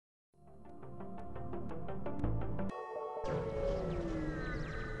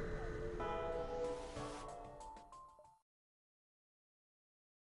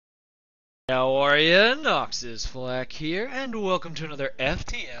How are ya? Noxis Flak here, and welcome to another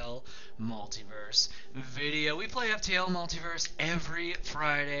FTL multiverse video. We play FTL multiverse every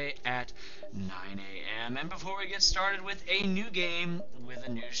Friday at 9 a.m. And before we get started with a new game with a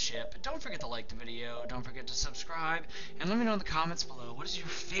new ship, don't forget to like the video, don't forget to subscribe, and let me know in the comments below what is your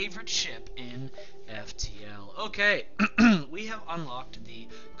favorite ship in FTL. Okay, we have unlocked the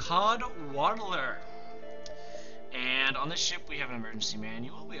Cod Waddler. And on this ship, we have an emergency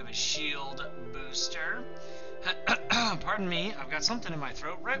manual. We have a shield booster. Pardon me, I've got something in my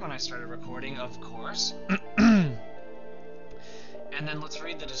throat right when I started recording, of course. And then let's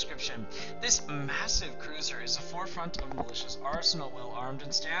read the description. This massive cruiser is the forefront of militia's arsenal, well armed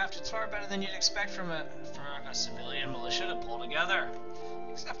and staffed. It's far better than you'd expect from a civilian militia to pull together.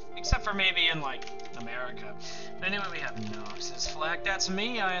 Except for maybe in, like, America. But anyway, we have Noxis Flak. That's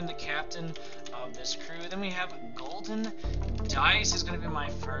me. I am the captain of this crew. Then we have Golden Dice is going to be my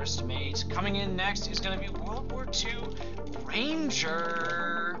first mate. Coming in next is going to be World War II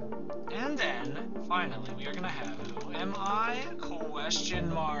Ranger. And then, finally, we are going to have Who Am I?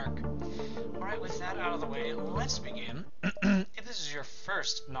 Question mark. Alright, with that out of the way, let's begin. If this is your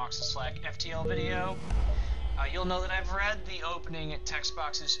first Noxis Flak FTL video, you'll know that I've read the opening text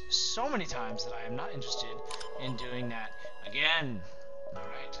boxes so many times that I am not interested in doing that again.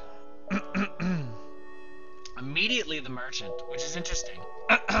 Alright. Immediately the merchant, which is interesting.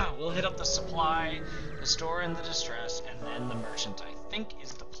 We'll hit up the supply, the store and the distress, and then the merchant, I think,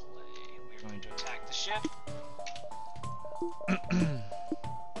 is the play. We're going to attack the ship.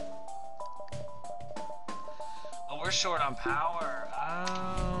 Oh, we're short on power.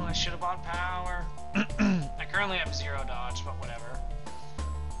 Oh, I should have bought power. I currently have 0 dodge, but whatever.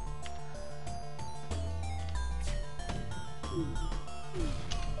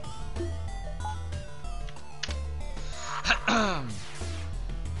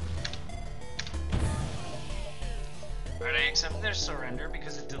 Alright, I accept their surrender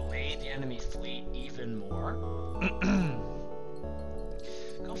because it delayed the enemy fleet even more.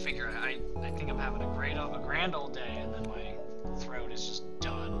 Go figure. I think I'm having a grand old day, and then my throat is just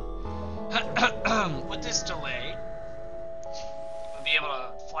done. With this delay, we'll be able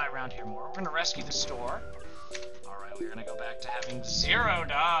to fly around here more. We're going to rescue the store. Alright, we're going to go back to having 0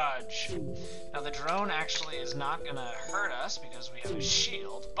 dodge. Now, the drone actually is not going to hurt us because we have a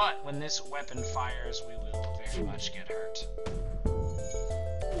shield, but when this weapon fires, we will very much get hurt.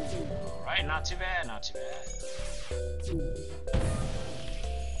 Alright, not too bad, not too bad.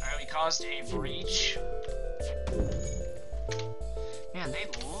 Alright, we caused a breach. Man, they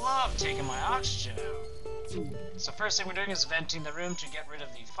love taking my oxygen out. So first thing we're doing is venting the room to get rid of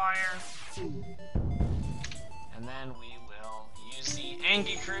the fire. And then we will use the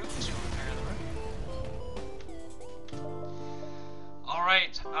Angie crew to repair the room.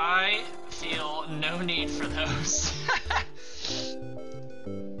 Alright, I feel no need for those.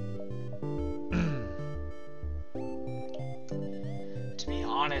 To be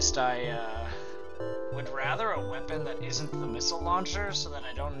honest, I would rather a weapon that isn't the missile launcher so that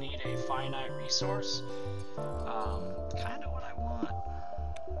I don't need a finite resource. Kind of what I want.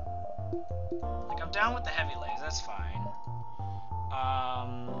 Like, I'm down with the heavy laser, that's fine.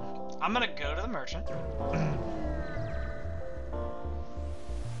 I'm gonna go to the merchant.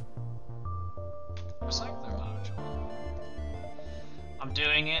 Recycler module. I'm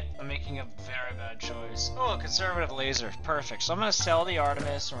doing it. I'm making a very bad choice. Oh, a conservative laser. Perfect. So I'm going to sell the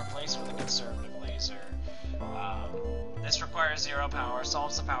Artemis and replace it with a conservative laser. This requires 0 power.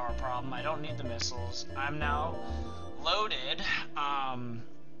 Solves the power problem. I don't need the missiles. I'm now loaded. I'm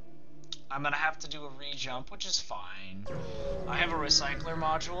going to have to do a re-jump, which is fine. I have a recycler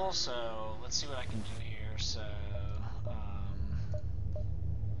module, so let's see what I can do here. So,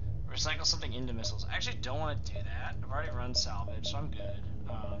 recycle something into missiles. I actually don't want to do that. I've already run salvage, so I'm good.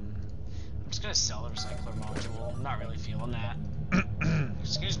 I'm just going to sell the recycler module. I'm not really feeling that.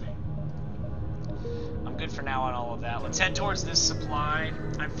 Excuse me. I'm good for now on all of that. Let's head towards this supply.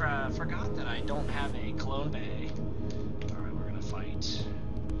 I forgot that I don't have a clone bay. Alright, we're going to fight.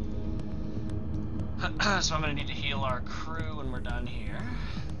 So I'm going to need to heal our crew when we're done here.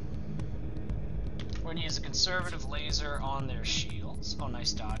 We're going to use a conservative laser on their shields. Oh,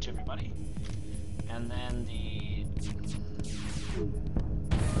 nice dodge, everybody. And then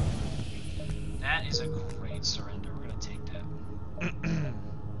that is a great surrender. We're going to take that.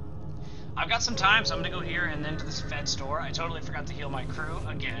 I've got some time, so I'm going to go here and then to this Fed store. I totally forgot to heal my crew.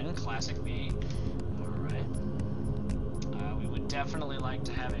 Again, classic me. Alright. We would definitely like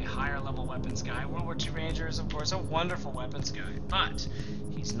to have a higher level weapons guy. World War II Ranger is, of course, a wonderful weapons guy, but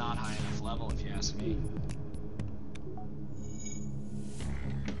he's not high enough level, if you ask me.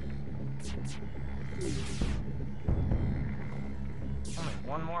 Only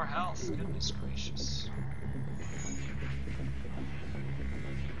one more health. Goodness gracious.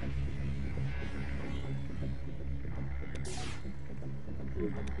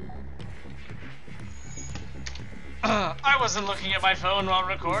 I wasn't looking at my phone while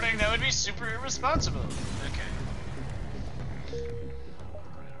recording. That would be super irresponsible. Okay.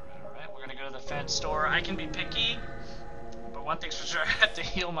 Alright. We're gonna go to the Fed store. I can be picky, but one thing's for sure, I have to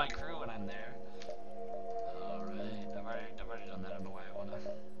heal my crew when I'm there. Alright. I've already done that. I don't know why I wanna.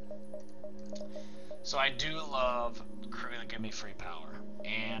 So I do love crew that give me free power.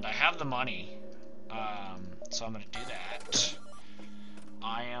 And I have the money. So I'm gonna do that.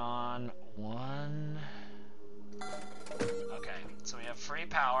 Ion 1. Okay, so we have free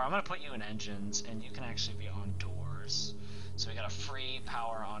power. I'm gonna put you in engines, and you can actually be on doors. So we got a free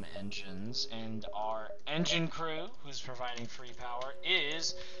power on engines, and our engine crew, who's providing free power,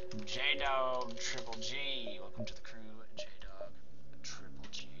 is J-Dog Triple G. Welcome to the crew, J-Dog Triple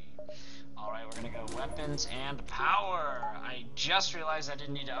G. Alright, we're gonna go weapons and power. I just realized I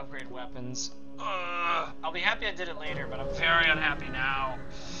didn't need to upgrade weapons. I'll be happy I did it later, but I'm very unhappy now.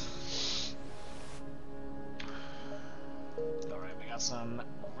 Alright, we got some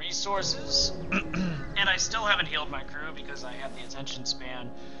resources. And I still haven't healed my crew because I have the attention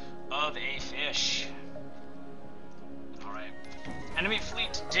span of a fish. Alright. Enemy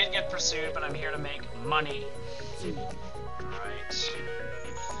fleet did get pursued, but I'm here to make money. Alright.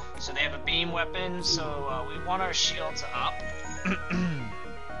 So they have a beam weapon, so we want our shields up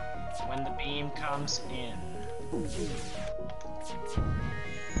when the beam comes in.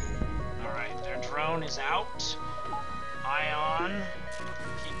 Alright, their drone is out. Ion,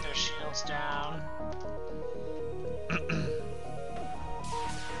 keep their shields down.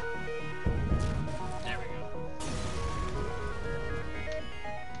 There we go.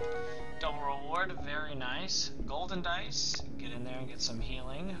 Double reward, very nice. Golden dice, get in there and get some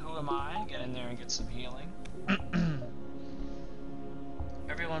healing. Who am I? Get in there and get some healing.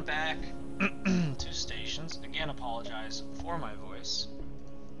 Everyone back to stations. Again, apologize for my voice.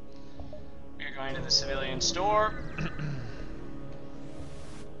 We're going to the civilian store.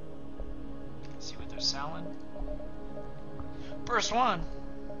 See what they're selling. First one.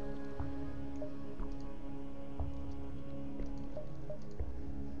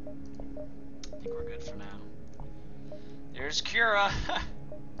 I think we're good for now. There's Cura.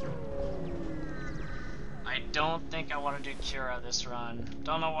 I don't think I want to do Cura this run.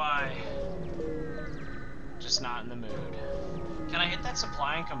 Don't know why. Just not in the mood. Can I hit that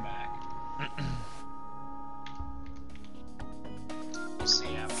supply and come back? We'll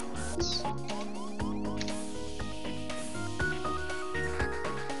see afterwards.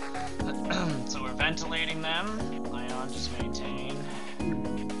 So we're ventilating them. Ion, just maintain.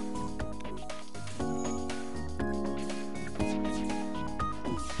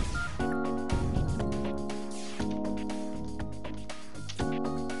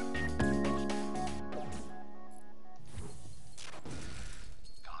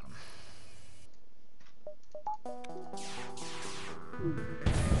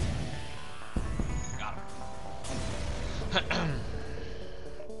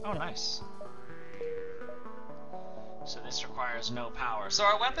 Oh, nice. So this requires no power. So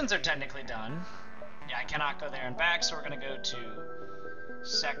our weapons are technically done. Yeah, I cannot go there and back, so we're going to go to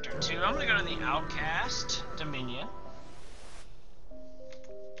Sector 2. I'm going to go to the Outcast Dominion.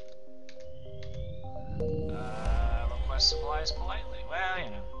 Request supplies politely. Well,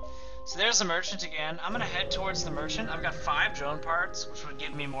 you know. So there's the merchant again. I'm going to head towards the merchant. I've got 5 drone parts, which would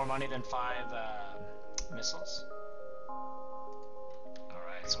give me more money than 5 missiles.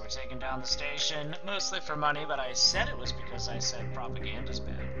 Alright, so we're taking down the station, mostly for money, but I said it was because I said propaganda's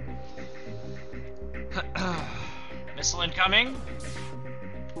bad. Missile incoming.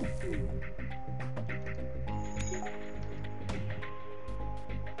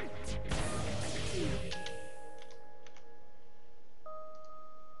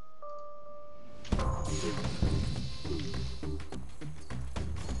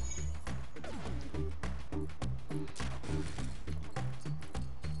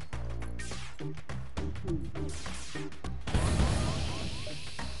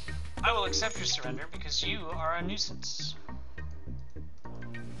 I will accept your surrender because you are a nuisance.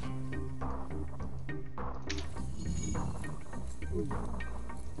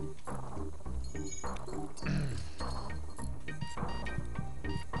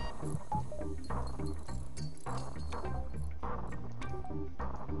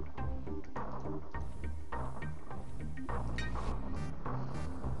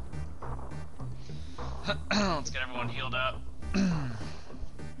 Let's get everyone healed up.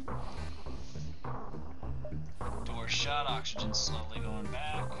 shot. Oxygen slowly going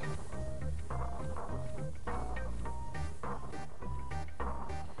back.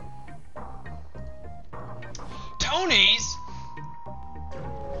 Tony's?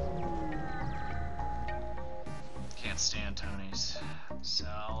 Can't stand Tony's.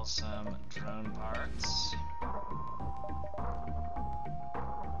 Sell some drone parts.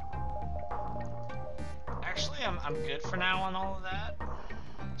 Actually, I'm good for now on all of that.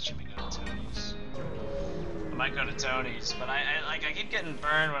 Should we go to Tony's? I might go to Tony's, but I keep getting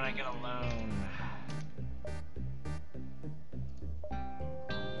burned when I get a loan.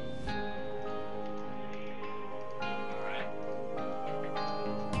 Alright.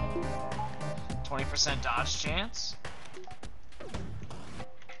 20% dodge chance.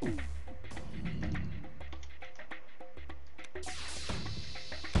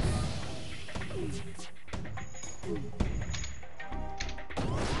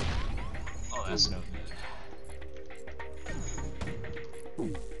 Oh, that's no good.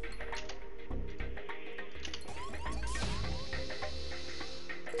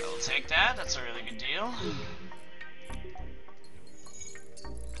 I'll take that. That's a really good deal.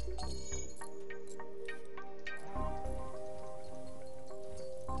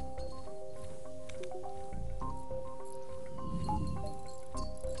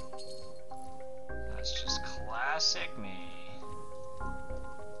 That's just classic me.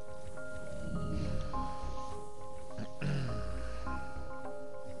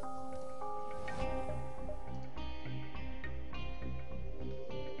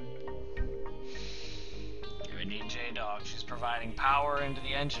 We need J-Dog. She's providing power into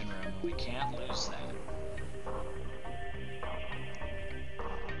the engine room, and we can't lose that.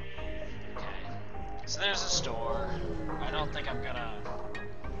 Okay. So there's a store. I don't think I'm gonna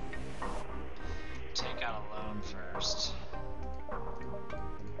take out a loan first.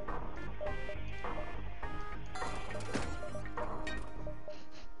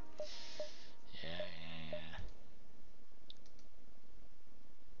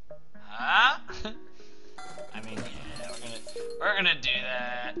 Huh? I mean, yeah, we're gonna do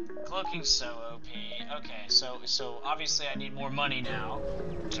that. Cloaking's so OP. Okay, so obviously I need more money now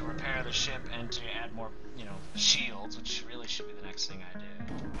to repair the ship and to add more, shields, which really should be the next thing I do.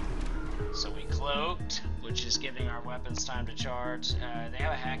 So we cloaked, which is giving our weapons time to charge. They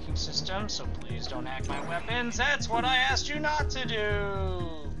have a hacking system, so please don't hack my weapons. That's what I asked you not to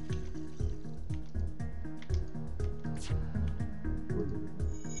do.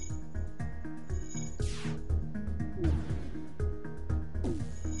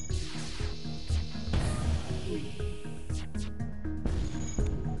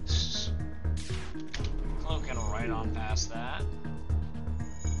 Right on past that.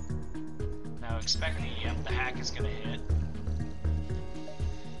 Now expecting, yep, the hack is gonna hit.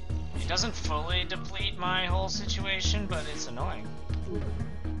 It doesn't fully deplete my whole situation, but it's annoying.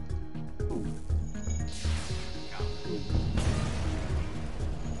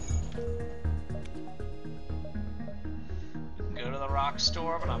 Go to the rock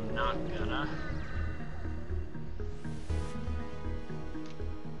store, but I'm not gonna.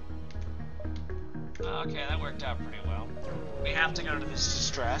 Okay, that worked out pretty well. We have to go to this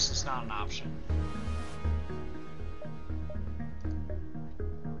distress, it's not an option.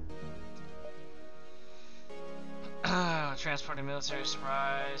 Transporting military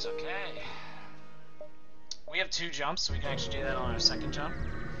supplies, okay. We have 2 jumps, so we can actually do that on our second jump.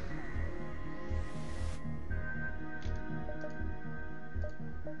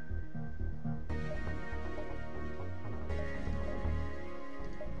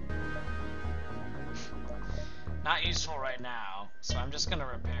 Not useful right now, so I'm just gonna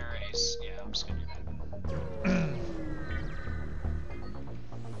repair a. Yeah, I'm just gonna do that.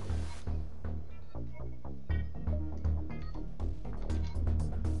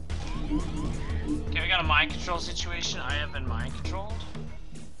 Okay, we got a mind control situation. I have been mind controlled.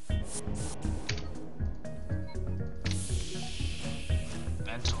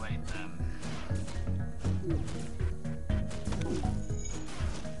 Ventilate them.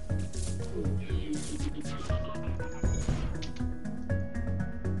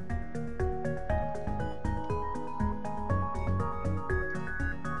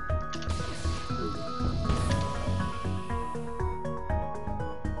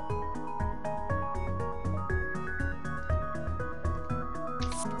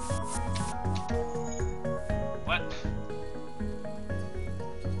 What?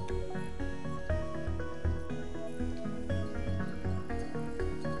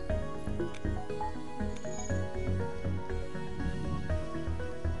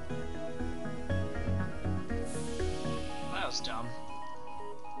 That was dumb.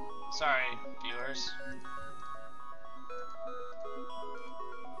 Sorry, viewers.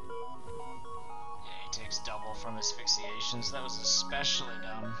 from asphyxiation, so that was especially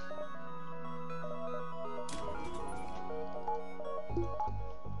dumb.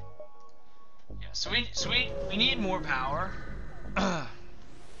 Yeah, so we need more power. Really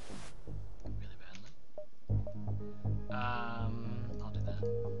badly. I'll do that.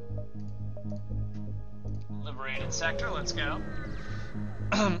 Liberated sector, let's go.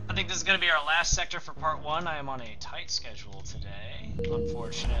 I think this is going to be our last sector for part 1. I am on a tight schedule today,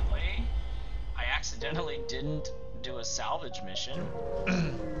 unfortunately. I accidentally didn't do a salvage mission. But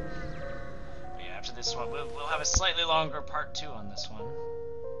yeah, after this one, we'll have a slightly longer part 2 on this one.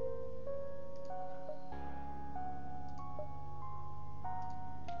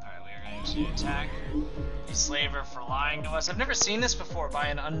 Alright, we are going to attack the slaver for lying to us. I've never seen this before, by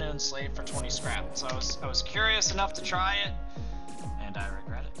an unknown slave for 20 scrap, so I was curious enough to try it, and I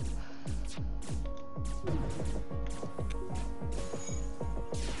regret it.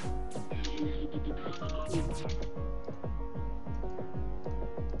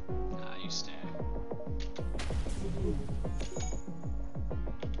 You stay.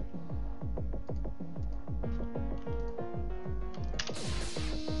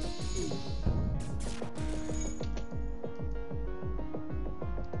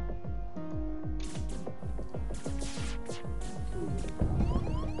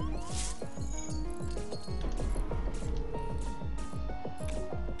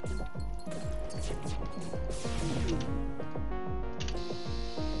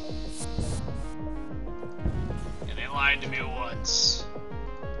 Yeah, they lied to me once.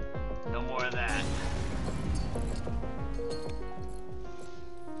 No more of that.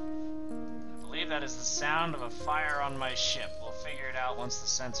 I believe that is the sound of a fire on my ship. We'll figure it out once the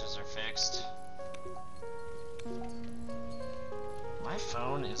sensors are fixed. My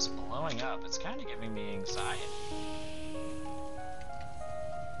phone is blowing up. It's kind of giving me anxiety.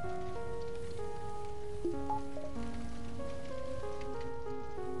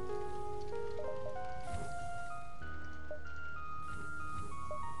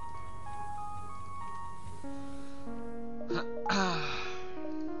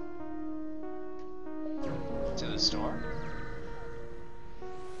 To the store.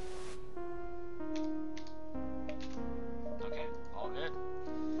 Okay, all good.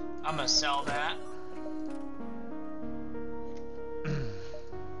 I'm gonna sell that. I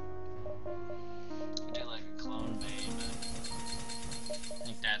do like a clone bay, but I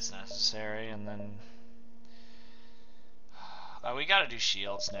think that's necessary. And then we gotta do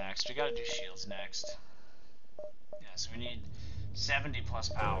shields next. Yeah, so we need 70 plus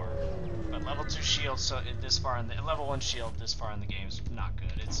power, but level 2 shield this far in the level 1 shield this far in the game is not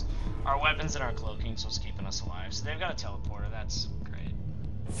good. It's our weapons and our cloaking, so it's keeping us alive. So they've got a teleporter. That's great.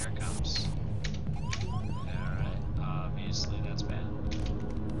 There it comes. All right. Obviously that's bad.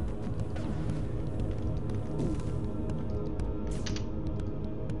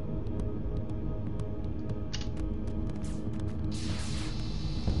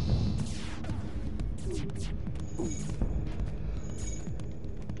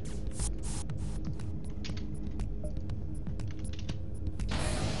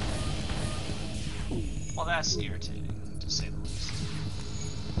 Well, that's irritating, to say the least.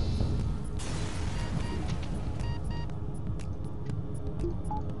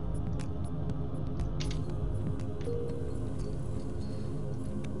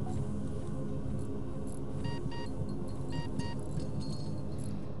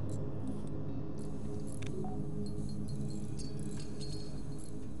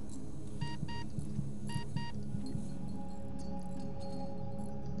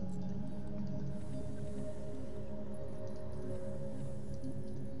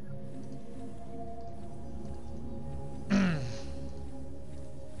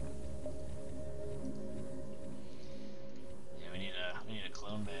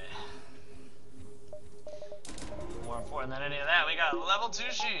 Than any of that, we got level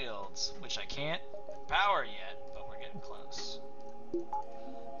 2 shields, which I can't power yet, but we're getting close.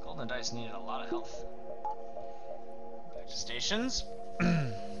 Golden dice needed a lot of health. Back to stations.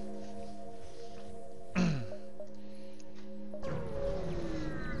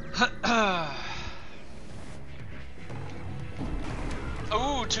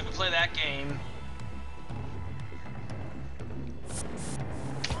 Ooh, two could play that game.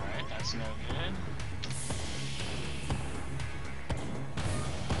 Alright, that's no good.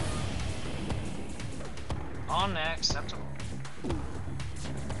 Unacceptable.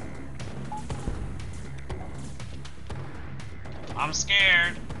 I'm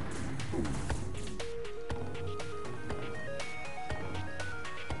scared.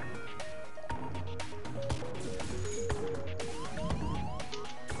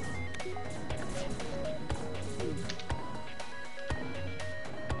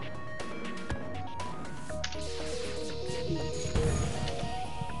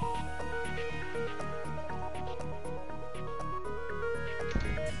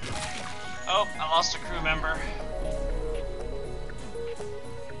 Oh, I lost a crew member.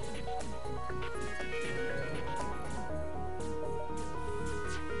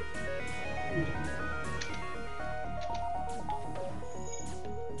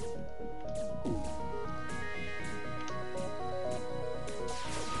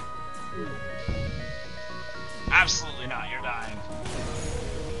 Absolutely not, you're dying.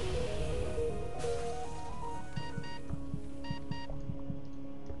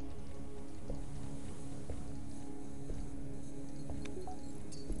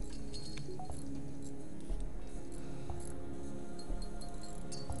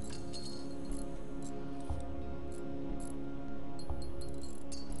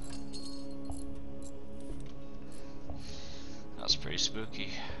 That was pretty spooky.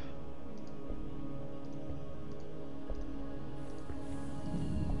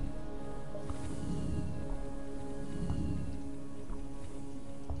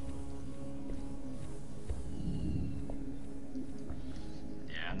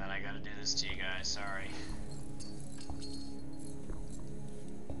 Yeah, and then I gotta do this to you guys, sorry.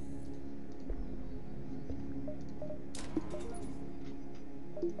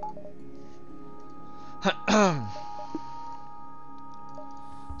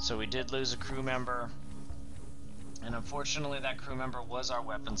 So we did lose a crew member, and unfortunately that crew member was our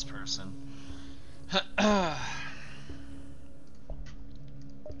weapons person. World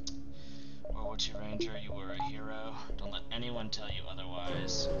War II Ranger, you were a hero. Don't let anyone tell you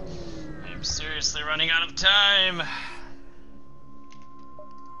otherwise. I am seriously running out of time.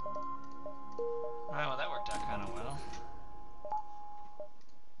 Alright, well that worked out kind of well.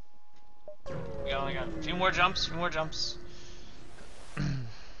 We only got a few more jumps, We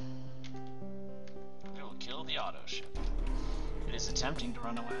will kill the auto ship. It is attempting to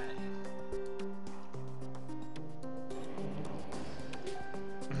run away.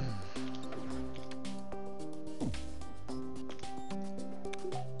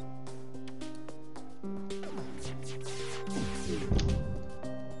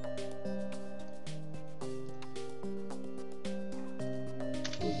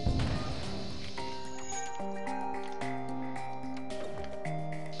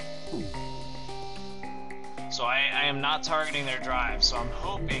 So I am not targeting their drive, so I'm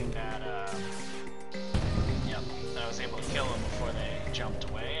hoping that, that I was able to kill them before they jumped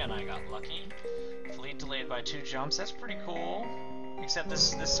away, and I got lucky. Fleet delayed by 2 jumps, that's pretty cool. Except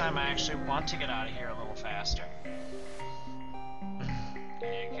this time I actually want to get out of here a little faster.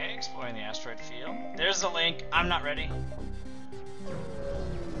 Okay, exploring the asteroid field. There's the link, I'm not ready.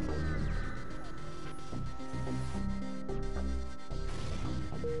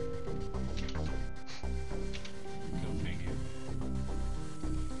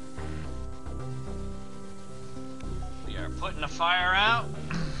 Putting the fire out.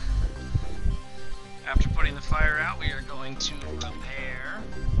 After putting the fire out, we are going to repair.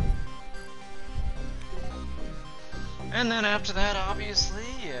 And then after that, obviously,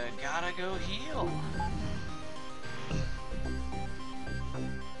 you gotta go heal.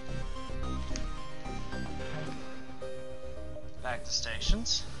 Back to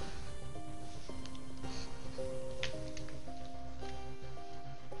stations.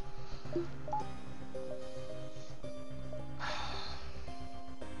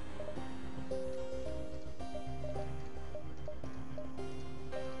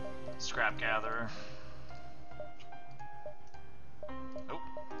 Scrap gatherer. Oh,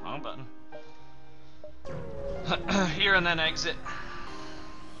 wrong button. Here and then exit.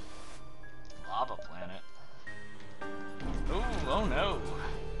 Lava planet. Ooh, oh no.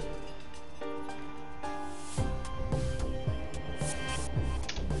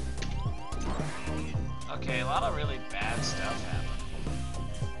 Okay, a lot of really bad stuff happened.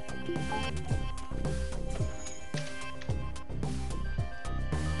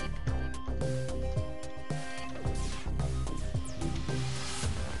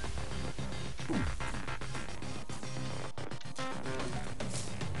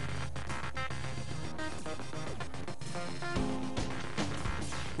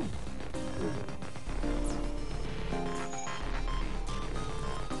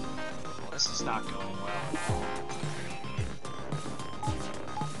 This is not going well.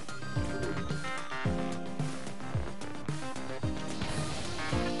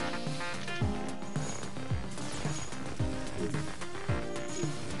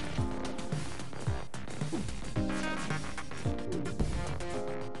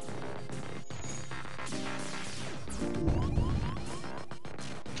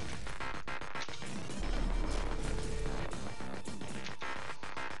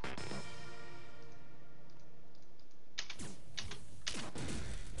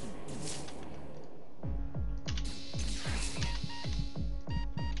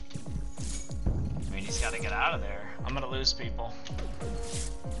 gotta get out of there. I'm gonna lose people.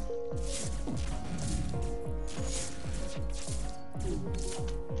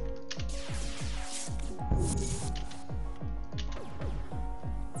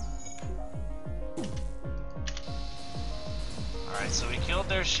 Alright, so we killed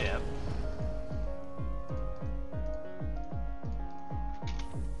their ship.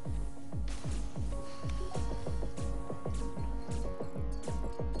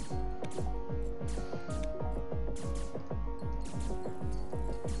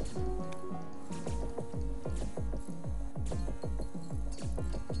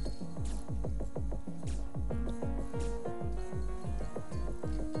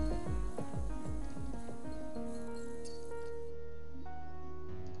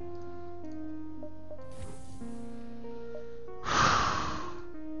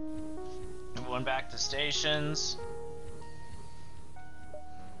 Everyone back to stations.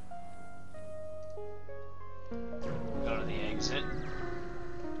 Go to the exit.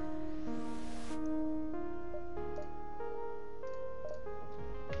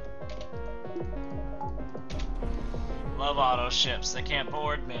 Love auto ships, they can't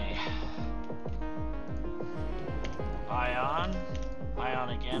board me. Ion. Ion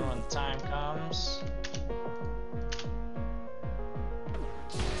again when the time comes.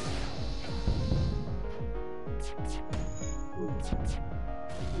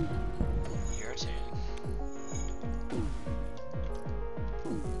 Irritating.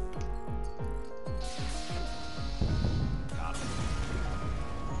 Got him.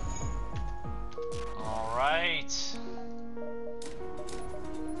 Alright.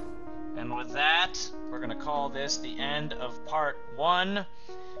 And with that, we're going to call this the end of part 1.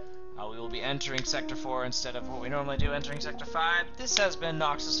 We will be entering Sector 4 instead of what we normally do, entering Sector 5. This has been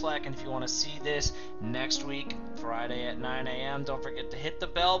Noxis Flak, and if you want to see this next week, Friday at 9 a.m., don't forget to hit the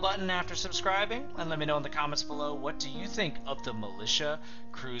bell button after subscribing, and let me know in the comments below, what do you think of the Militia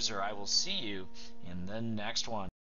Cruiser? I will see you in the next one.